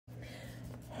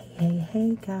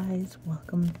Hey guys,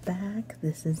 welcome back.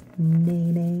 This is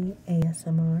Nene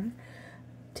ASMR.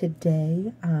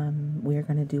 Today we're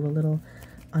going to do a little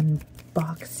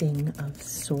unboxing of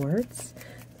sorts.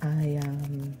 I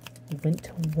went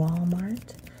to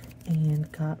Walmart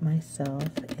and got myself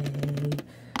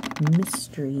a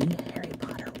mystery Harry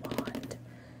Potter wand.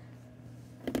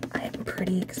 I am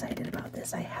pretty excited about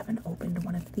this. I haven't opened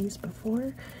one of these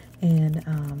before, and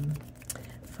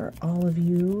for all of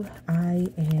you, I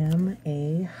am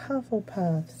a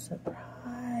Hufflepuff.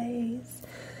 Surprise!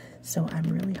 So I'm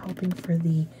really hoping for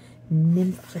the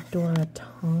Nymphadora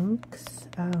Tonks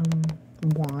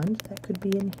wand that could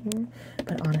be in here.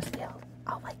 But honestly,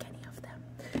 I'll like any of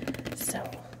them. So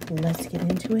let's get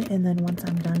into it. And then once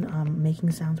I'm done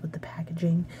making sounds with the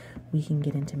packaging, we can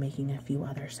get into making a few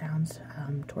other sounds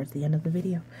towards the end of the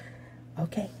video.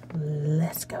 Okay,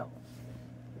 let's go.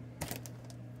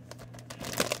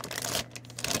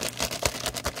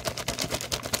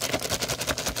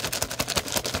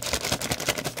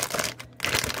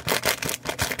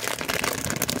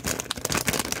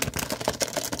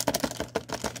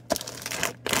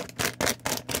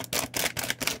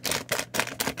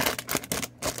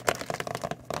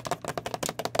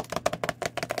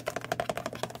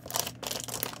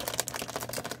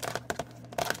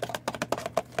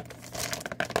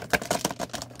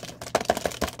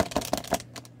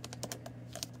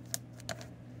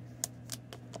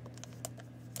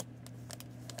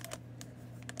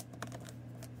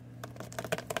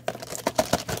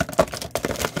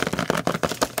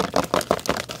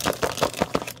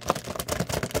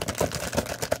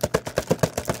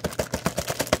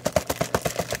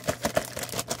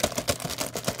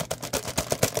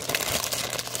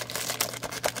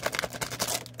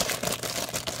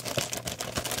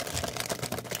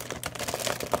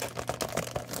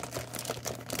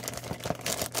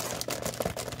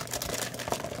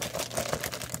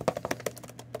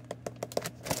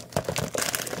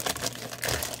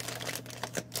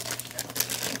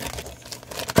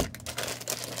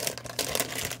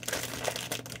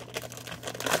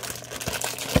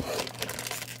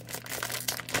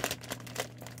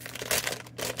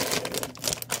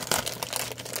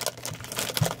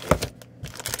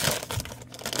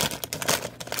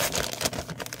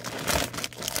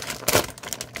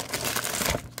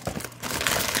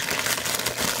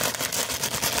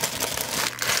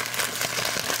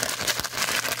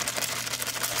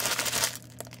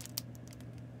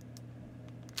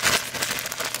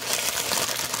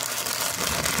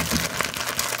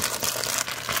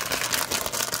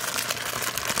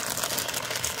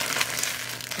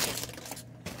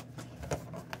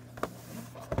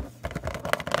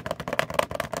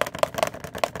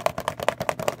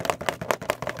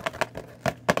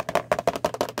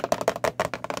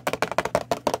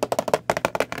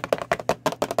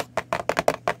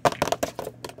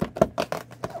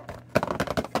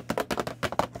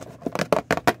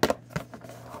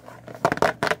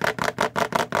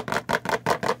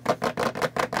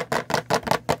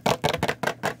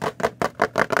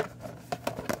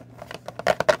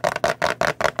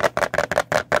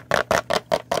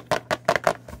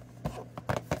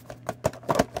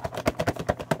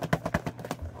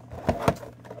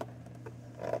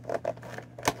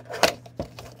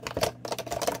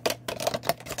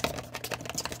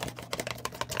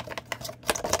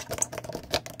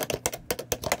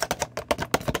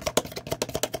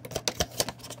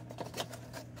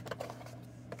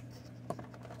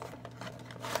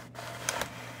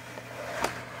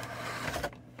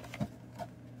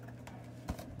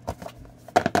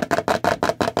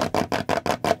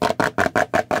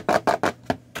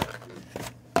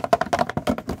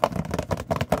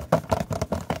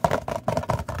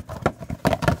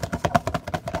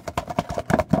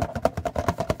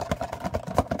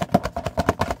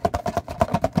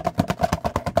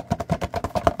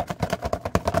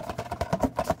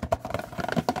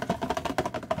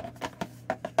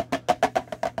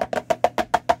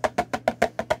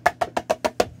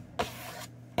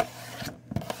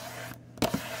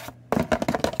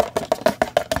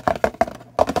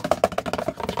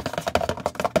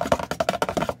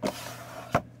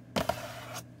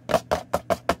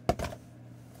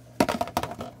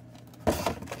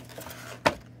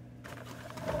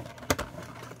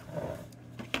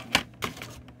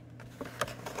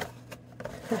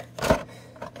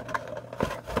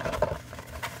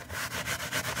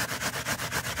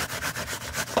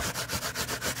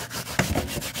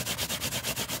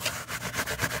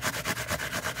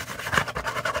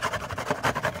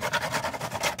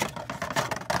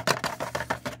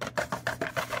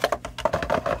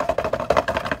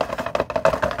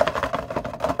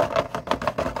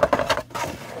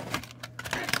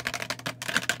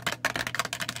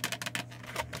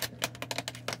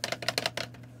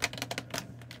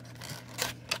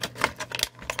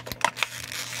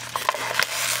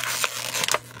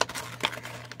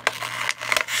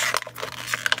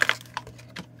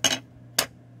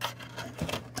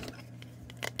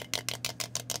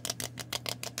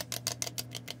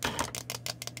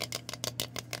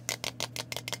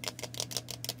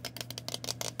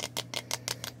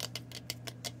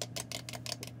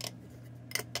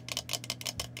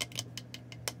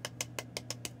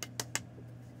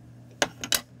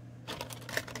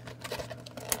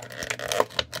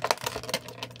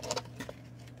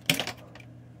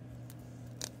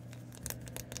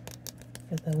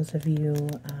 For those of you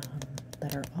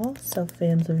that are also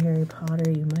fans of Harry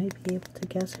Potter, you might be able to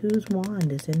guess whose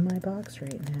wand is in my box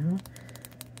right now.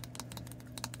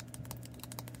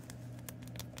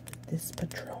 This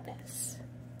Patronus.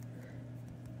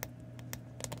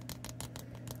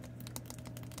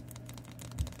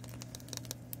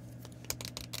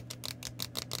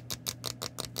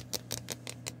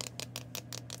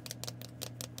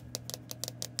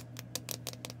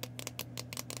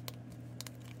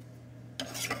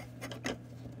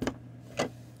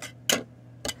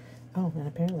 Oh, and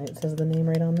apparently it says the name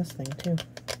right on this thing, too.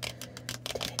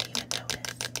 Didn't even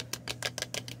notice.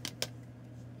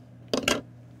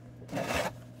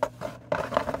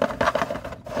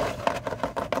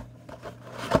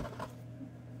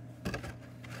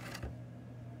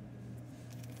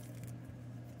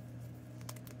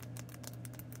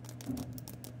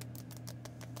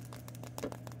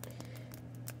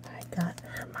 I got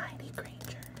Hermione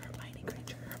Granger. Hermione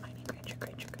Granger. Hermione Granger.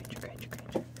 Granger. Granger. Granger.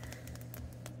 Granger.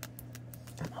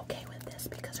 I'm okay with this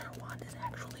because her wand is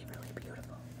actually really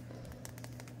beautiful.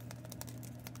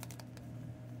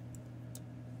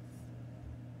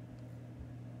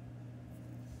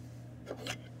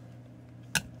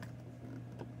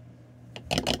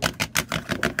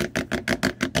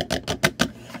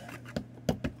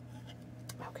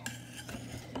 Okay,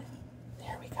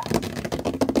 there we go.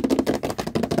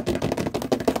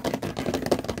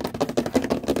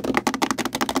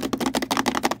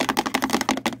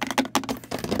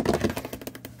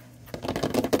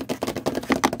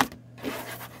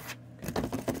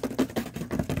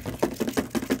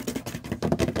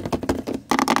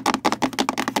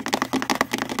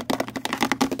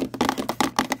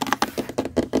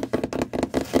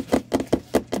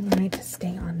 Alright, to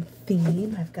stay on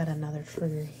theme, I've got another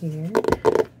trigger here.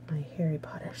 My Harry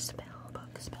Potter spell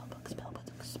book, spell book, spell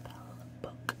book, spell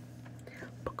book.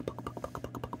 Book, book, book, book, book,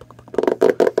 book, book,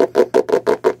 book,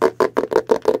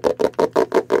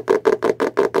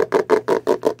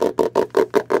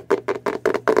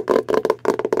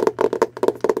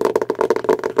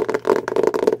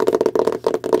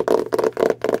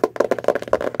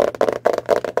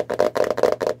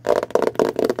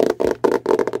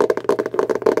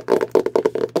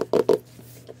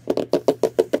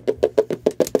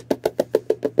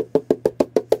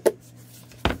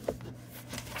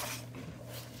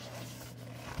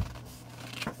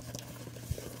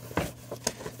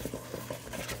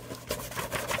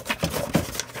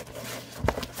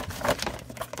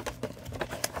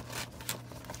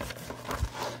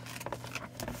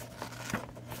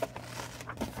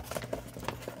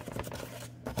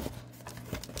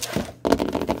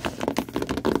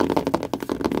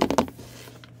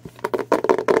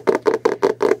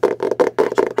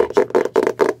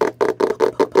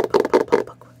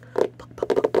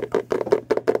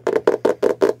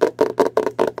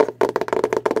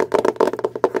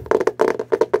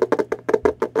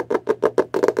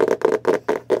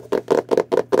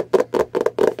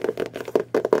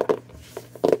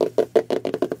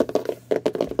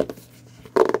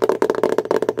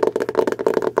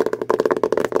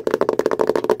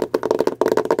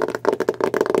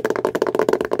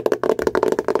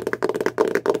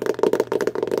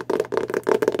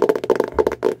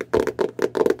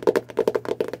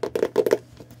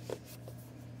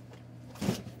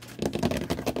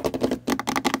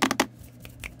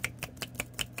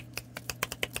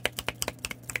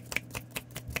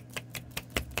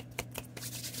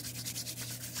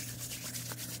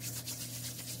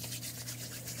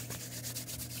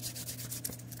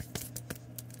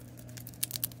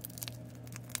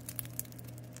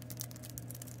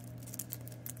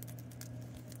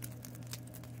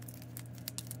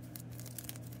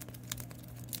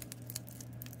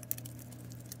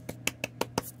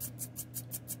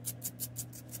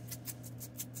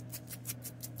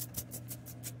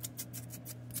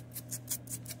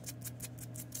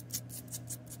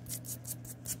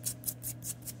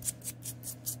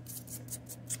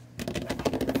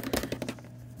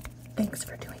 Thanks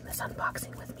for doing this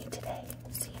unboxing with me today.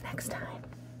 See you next time.